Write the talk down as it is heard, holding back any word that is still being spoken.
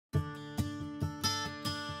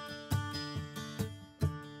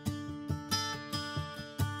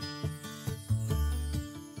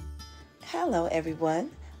Hello everyone,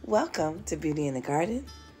 welcome to Beauty in the Garden.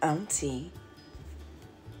 I'm T.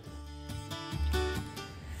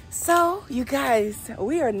 So you guys,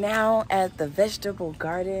 we are now at the vegetable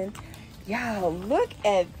garden. Y'all, look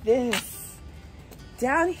at this.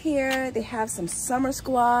 Down here they have some summer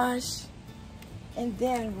squash, and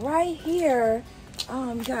then right here,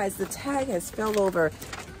 guys, the tag has fell over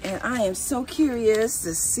and I am so curious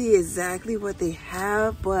to see exactly what they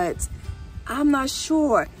have, but I'm not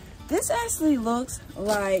sure. This actually looks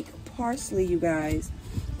like parsley, you guys.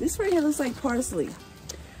 This right here looks like parsley.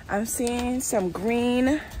 I'm seeing some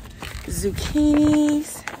green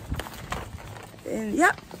zucchinis. And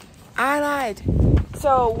yep, I lied.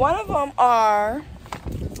 So one of them are,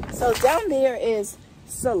 so down there is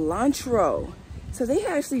cilantro. So they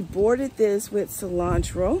actually bordered this with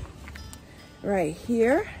cilantro right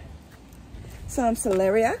here. Some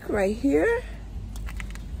celeriac right here.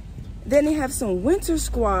 Then they have some winter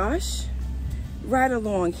squash right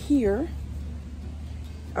along here.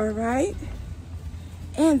 All right.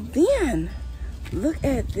 And then look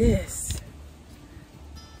at this.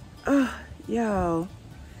 Oh, y'all.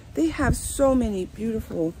 They have so many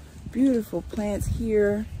beautiful, beautiful plants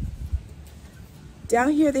here. Down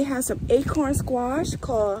here they have some acorn squash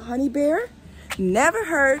called honey bear. Never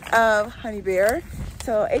heard of honey bear.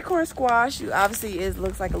 So acorn squash obviously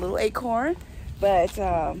looks like a little acorn, but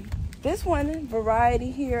this one variety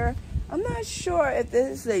here, I'm not sure if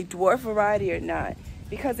this is a dwarf variety or not,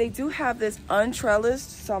 because they do have this untrellised,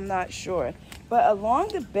 so I'm not sure. But along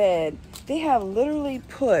the bed, they have literally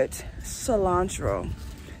put cilantro.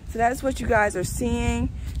 So that's what you guys are seeing.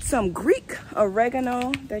 Some Greek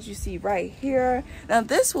oregano that you see right here. Now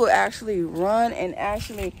this will actually run and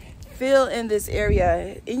actually fill in this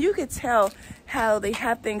area. And you could tell how they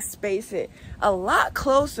have things spaced a lot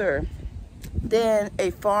closer than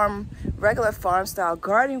a regular farm style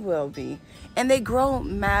garden will be, and they grow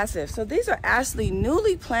massive. So these are actually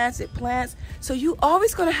newly planted plants, so you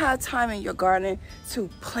always going to have time in your garden to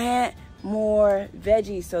plant more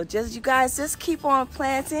veggies. So you guys just keep on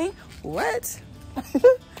planting. What?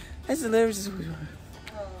 That's literally just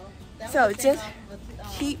so just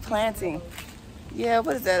keep planting. Yeah,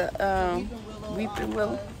 what is that? Weeping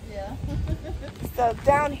willow. Yeah. So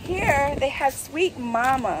down here they have sweet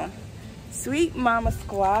mama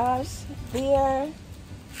squash there.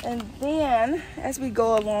 And then as we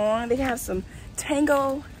go along, they have some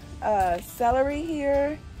tango celery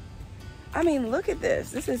here. I mean, look at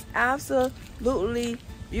this. This is absolutely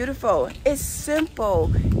beautiful. It's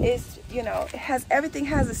simple. It's, you know, everything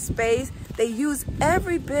has a space. They use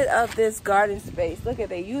every bit of this garden space. Look at,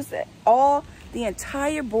 they use it all, the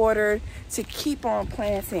entire border to keep on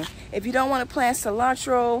planting. If you don't want to plant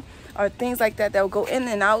cilantro or things like that will go in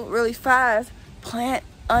and out really fast, plant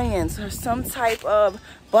onions or some type of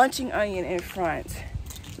bunching onion in front.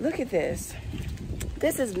 Look at this.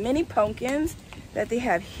 This is mini pumpkins that they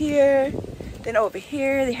have here. Then over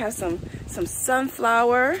here they have some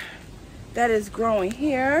sunflower that is growing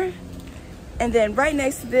here. And then right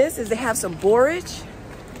next to this is they have some borage.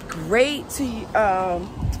 Great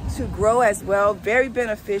to grow as well. Very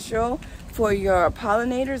beneficial for your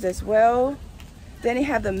pollinators as well. Then they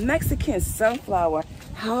have the Mexican sunflower.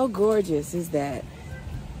 How gorgeous is that?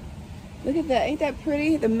 Look at that. Ain't that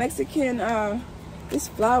pretty? The Mexican, this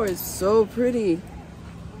flower is so pretty.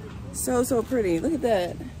 So pretty. Look at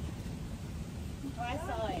that. Oh, I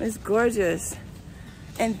saw it. It's gorgeous.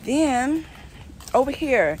 And then over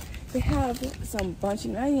here, they have some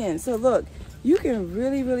bunching onions. So look, you can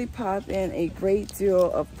really pop in a great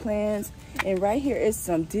deal of plants. And right here is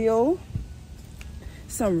some dill,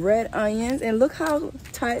 some red onions, and look how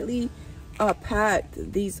tightly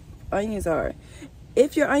packed these onions are.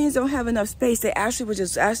 If your onions don't have enough space, they actually would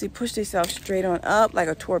just push themselves straight on up like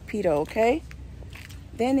a torpedo, okay?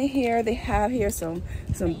 Then in here, they have here some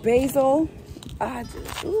basil. I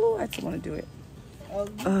just want to do it.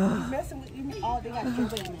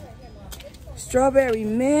 Strawberry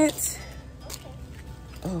mint.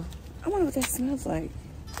 Oh, I wonder what that smells like.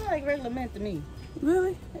 It smells like regular mint to me.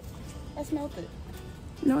 Really? I smelled it.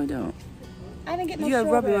 No, I don't. I didn't get no You gotta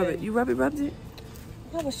strawberry. rub it. You rubbed it?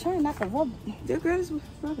 I was trying not to rub it. They're good,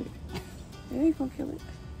 rub it. It ain't gonna kill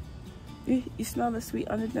it. You smell the sweet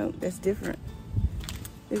undernote. That's different.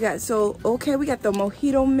 We got we got the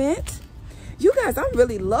mojito mint. You guys, I'm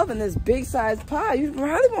really loving this big size pot. You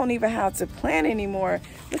probably won't even have to plant anymore.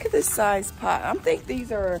 Look at this size pot. I think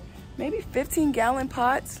these are maybe 15-gallon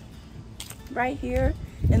pots right here.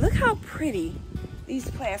 And look how pretty these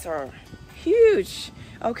plants are. Huge.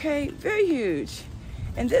 Okay, very huge.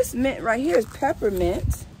 And this mint right here is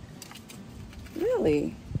peppermint.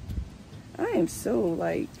 Really? I am so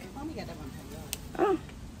like, How only got that one. Oh.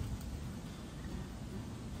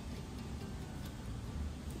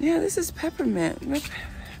 Yeah, this is peppermint. Peppermint.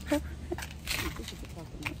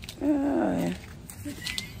 Oh, yeah.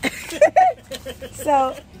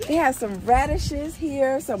 So they have some radishes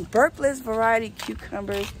here, some burpless variety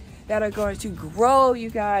cucumbers that are going to grow, you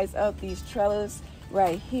guys, up these trellis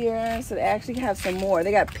right here. So they actually have some more.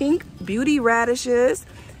 They got pink Beautee radishes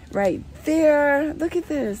right there. Look at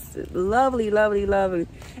this. Lovely, lovely, lovely.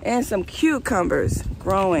 And some cucumbers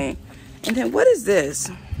growing. And then what is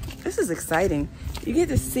this? This is exciting. You get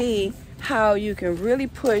to see how you can really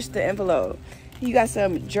push the envelope. You got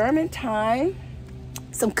some German thyme,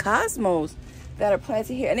 some cosmos that are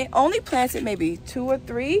planted here. And they only planted maybe 2 or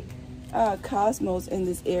 3 cosmos in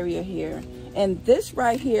this area here. And this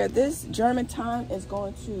right here, this German thyme is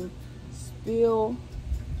going to spill.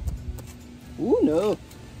 Ooh, no.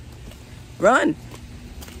 Run.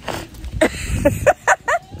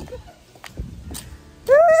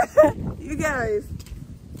 You guys.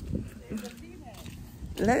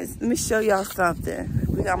 Let me show y'all something.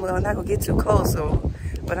 I'm not gonna get too close,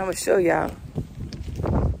 but I'm gonna show y'all.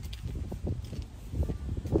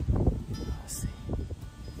 Let's see.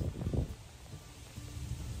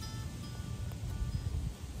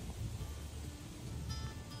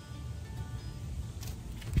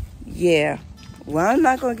 Yeah. Well, I'm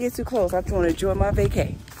not gonna get too close. I just want to enjoy my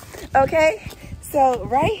vacay. Okay. So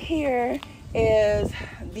right here is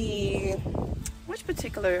the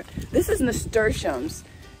this is nasturtiums.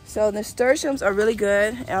 So nasturtiums are really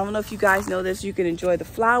good. I don't know if you guys know this. You can enjoy the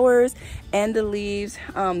flowers and the leaves.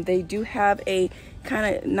 They do have a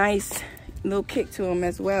kind of nice little kick to them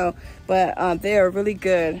as well, but they are really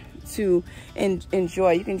good to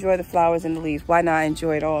enjoy. You can enjoy the flowers and the leaves. Why not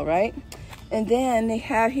enjoy it all, right? And then they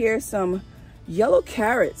have here some yellow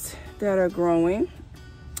carrots that are growing.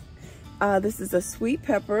 This is a sweet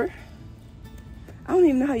pepper. I don't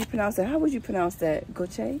even know how you pronounce that. How would you pronounce that?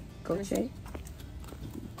 Goche? Goche?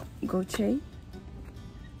 Goche?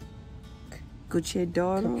 Goche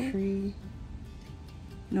Doro? Capri.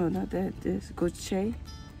 No, not that. This. Goche?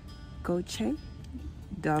 Goche?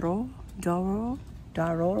 Daro? Daro?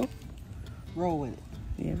 Daro? Roll with it.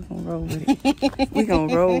 Yeah, we're gonna roll with it. We're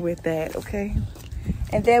gonna roll with that, okay?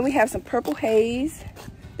 And then we have some purple haze.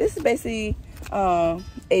 This is basically a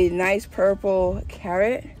nice purple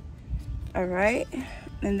carrot. All right,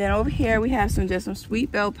 and then over here we have just some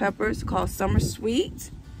sweet bell peppers called summer sweet.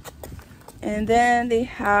 And then they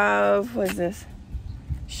have, what is this?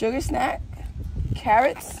 Sugar snack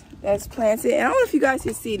carrots that's planted. And I don't know if you guys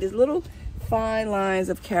can see these little fine lines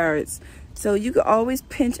of carrots. So you can always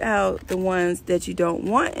pinch out the ones that you don't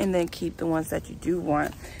want and then keep the ones that you do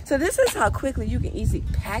want. So this is how quickly you can easily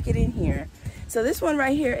pack it in here. So this one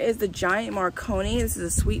right here is the giant Marconi. This is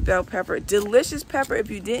a sweet bell pepper. Delicious pepper. If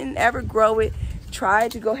you didn't ever grow it, try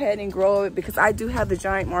to go ahead and grow it because I do have the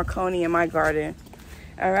giant Marconi in my garden.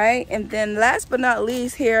 All right. And then last but not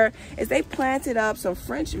least here is they planted up some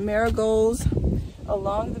French marigolds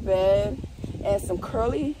along the bed and some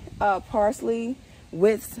curly parsley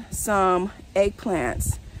with some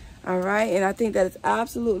eggplants. All right. And I think that is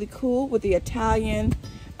absolutely cool with the Italian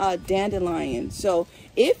dandelion. So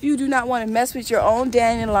if you do not want to mess with your own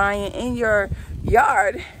dandelion in your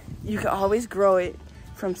yard, you can always grow it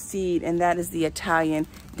from seed, and that is the Italian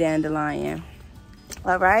dandelion.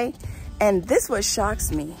 All right. And this what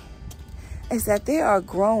shocks me is that they are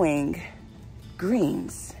growing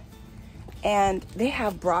greens, and they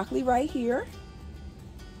have broccoli right here,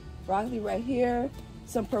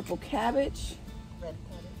 some purple cabbage. Red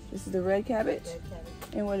cabbage. This is the red cabbage. Red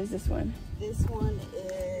cabbage. And what is this one? This one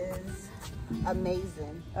is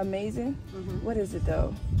amazing. Amazing? Mm-hmm. What is it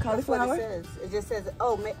though? Cauliflower? That's what it says. It just says,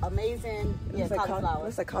 oh, amazing. Yeah, Looks like cauliflower.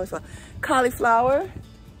 Looks like cauliflower. Cauliflower.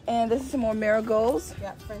 And this is some more marigolds.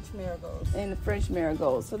 Yeah, French marigolds. And the French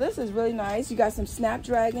marigolds. So this is really nice. You got some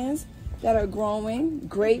snapdragons that are growing.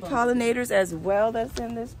 Great pollinators as well that's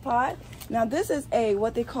in this pot. Now this is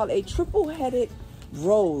what they call a triple-headed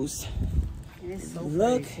rose. It's so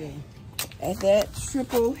Look pretty. at that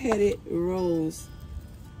triple-headed rose.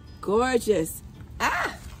 Gorgeous.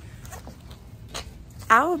 Ah!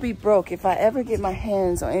 I would be broke if I ever get my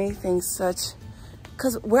hands on anything such.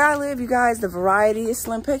 Because where I live, you guys, the variety is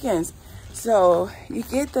slim pickings. So you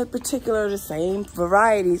get the same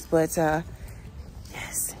varieties. But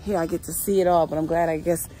yes, here I get to see it all. But I'm glad I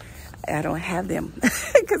guess I don't have them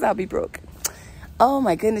because I'll be broke. Oh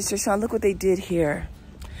my goodness, Trishawn, look what they did here.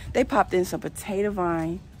 They popped in some potato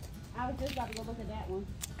vine. I was just about to go look at that one.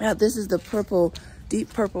 Now this is the purple,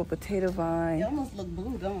 deep purple potato vine. It almost look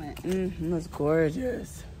blue, don't it? Mm-hmm, it's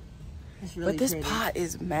gorgeous. It's really But this pretty. pot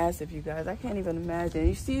is massive, you guys. I can't even imagine.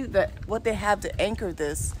 You see that what they have to anchor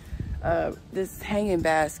this this hanging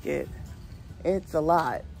basket. It's a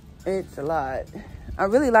lot. It's a lot.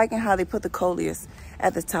 I'm really liking how they put the coleus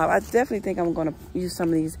at the top. I definitely think I'm going to use some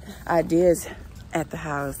of these ideas at the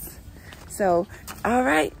house. So, all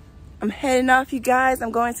right. I'm heading off, you guys.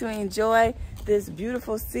 I'm going to enjoy this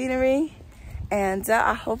beautiful scenery. And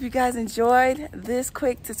I hope you guys enjoyed this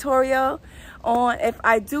quick tutorial on, if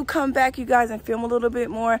I do come back, you guys, and film a little bit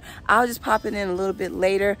more, I'll just pop it in a little bit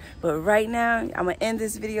later. But right now, I'm going to end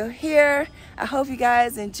this video here. I hope you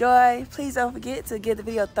guys enjoy. Please don't forget to give the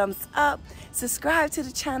video a thumbs up, subscribe to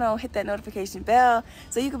the channel, hit that notification bell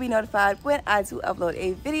so you can be notified when I do upload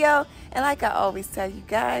a video. And like I always tell you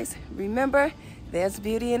guys, remember, there's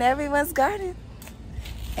beauty in everyone's garden.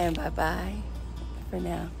 And bye-bye for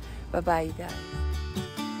now. Bye-bye, you guys.